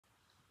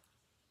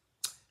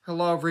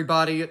Hello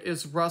everybody, it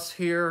is Russ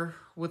here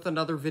with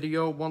another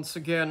video once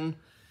again,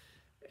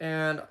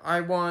 and I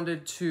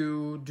wanted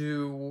to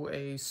do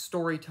a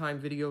story time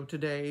video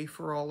today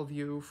for all of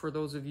you, for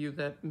those of you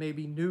that may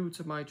be new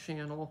to my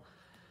channel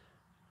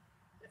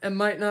and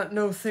might not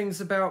know things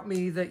about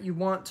me that you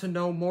want to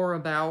know more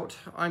about.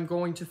 I'm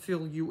going to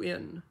fill you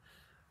in.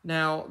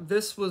 Now,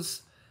 this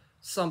was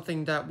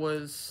something that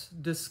was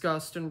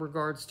discussed in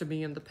regards to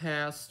me in the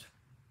past,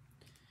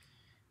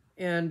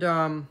 and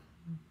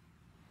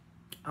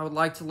I would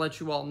like to let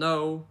you all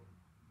know,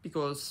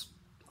 because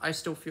I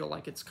still feel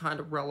like it's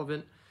kind of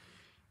relevant,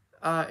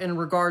 in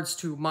regards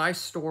to my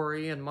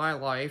story and my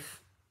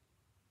life.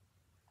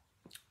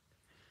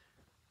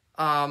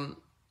 I'd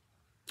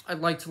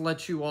like to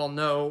let you all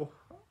know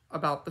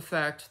about the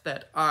fact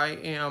that I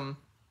am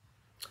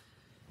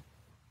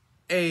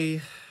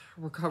a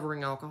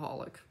recovering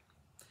alcoholic.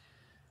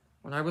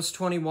 When I was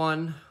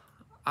 21,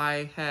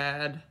 I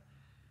had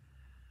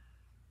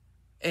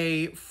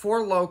a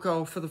Four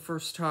Loko for the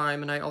first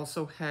time, and I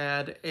also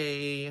had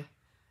a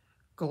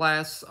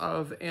glass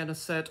of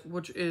anisette,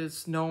 which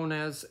is known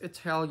as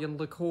Italian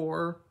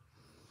liqueur.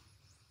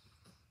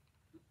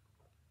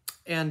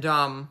 And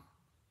I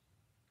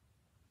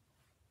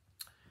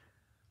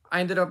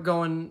ended up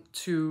going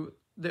to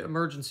the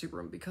emergency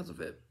room because of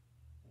it.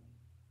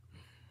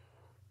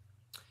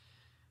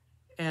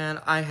 And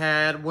I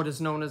had what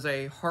is known as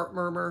a heart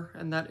murmur,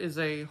 and that is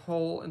a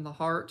hole in the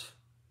heart.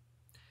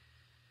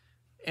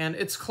 And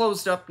it's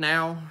closed up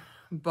now,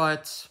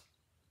 but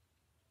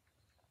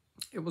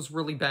it was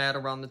really bad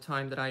around the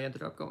time that I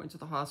ended up going to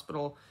the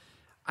hospital.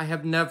 I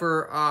have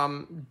never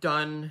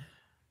done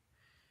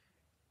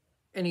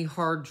any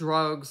hard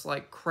drugs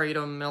like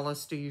kratom,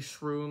 LSD,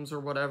 shrooms, or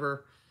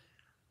whatever.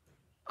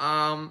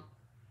 I've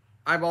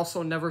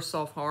also never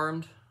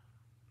self-harmed.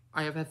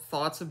 I have had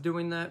thoughts of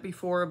doing that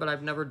before, but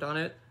I've never done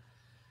it.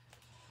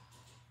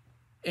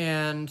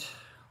 And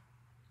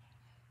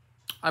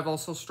I've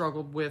also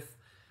struggled with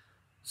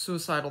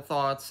suicidal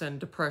thoughts and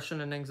depression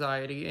and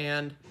anxiety,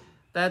 and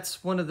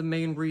that's one of the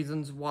main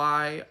reasons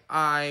why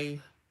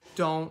I'm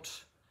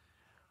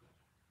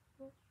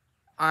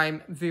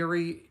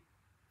very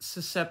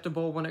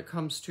susceptible when it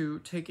comes to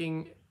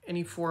taking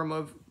any form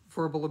of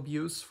verbal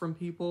abuse from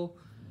people.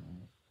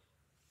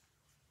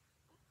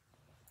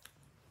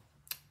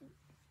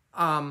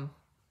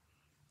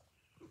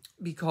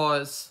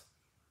 Because,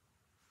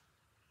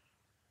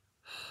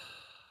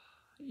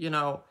 you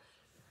know,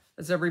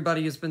 as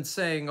everybody has been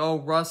saying, oh,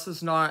 Russ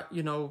is not,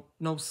 no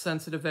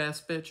sensitive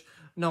ass bitch.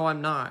 No, I'm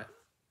not.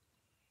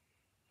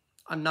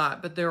 I'm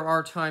not. But there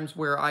are times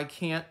where I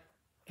can't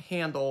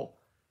handle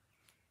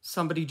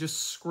somebody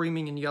just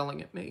screaming and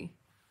yelling at me.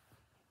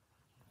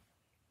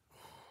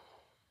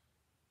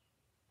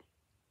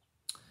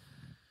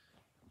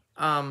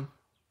 Another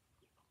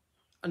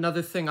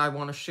thing I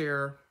want to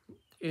share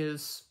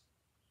is,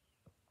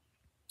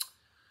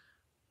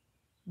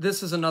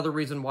 this is another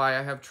reason why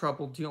I have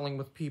trouble dealing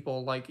with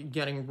people, like,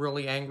 getting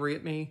really angry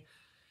at me.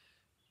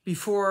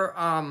 Before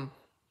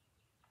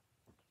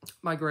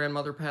my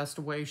grandmother passed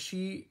away,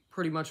 she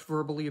pretty much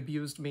verbally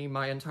abused me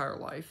my entire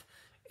life.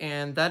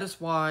 And that's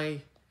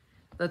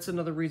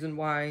another reason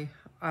why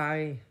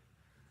I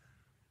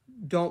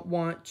don't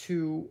want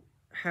to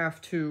have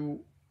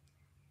to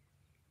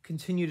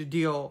continue to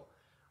deal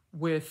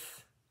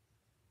with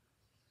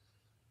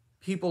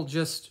people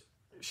just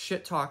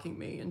shit-talking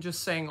me and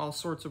just saying all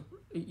sorts of,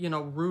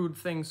 rude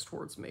things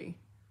towards me.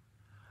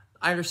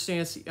 I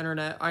understand it's the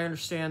internet. I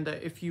understand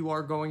that if you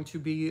are going to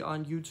be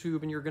on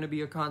YouTube and you're going to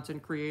be a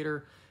content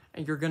creator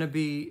and you're going to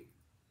be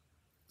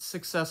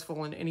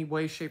successful in any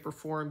way, shape, or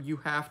form, you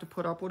have to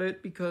put up with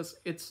it because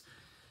it's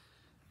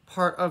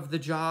part of the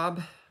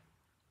job.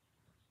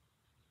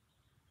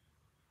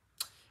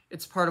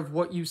 It's part of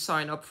what you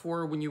sign up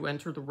for when you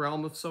enter the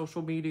realm of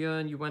social media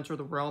and you enter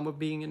the realm of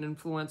being an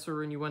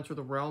influencer and you enter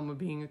the realm of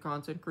being a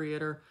content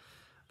creator.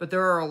 But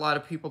there are a lot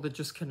of people that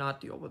just cannot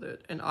deal with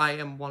it, and I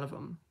am one of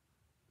them.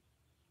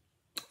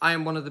 I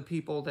am one of the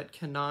people that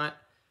cannot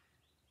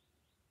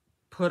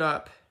put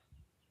up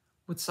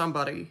with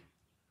somebody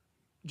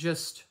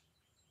just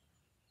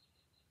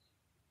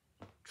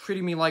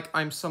treating me like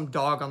I'm some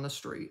dog on the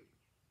street.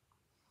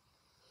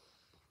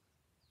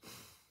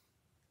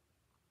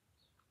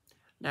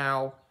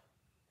 Now,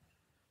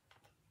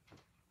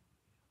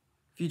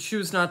 if you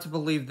choose not to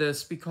believe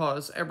this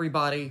because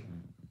everybody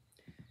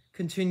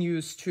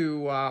continues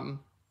to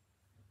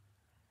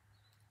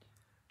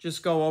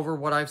just go over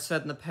what I've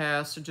said in the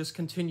past and just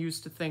continues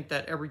to think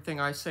that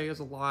everything I say is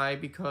a lie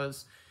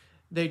because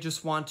they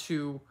just want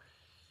to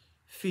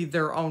feed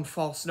their own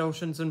false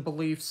notions and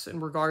beliefs in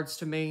regards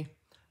to me,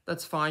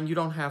 that's fine. You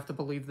don't have to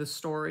believe this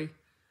story.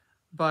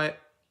 But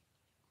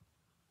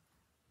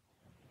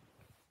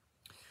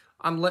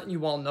I'm letting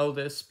you all know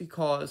this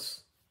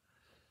because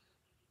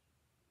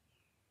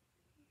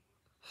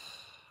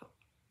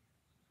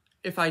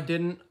if I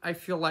didn't, I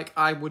feel like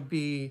I would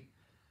be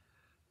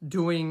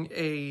doing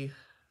a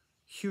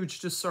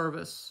huge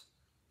disservice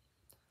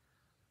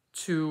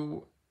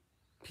to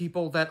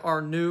people that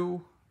are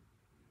new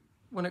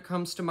when it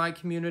comes to my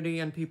community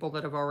and people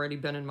that have already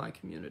been in my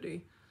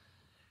community.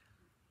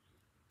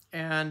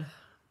 And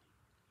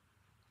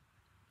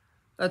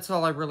that's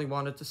all I really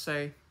wanted to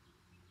say.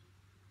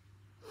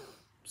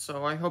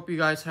 So I hope you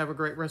guys have a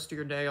great rest of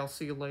your day. I'll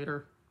see you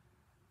later.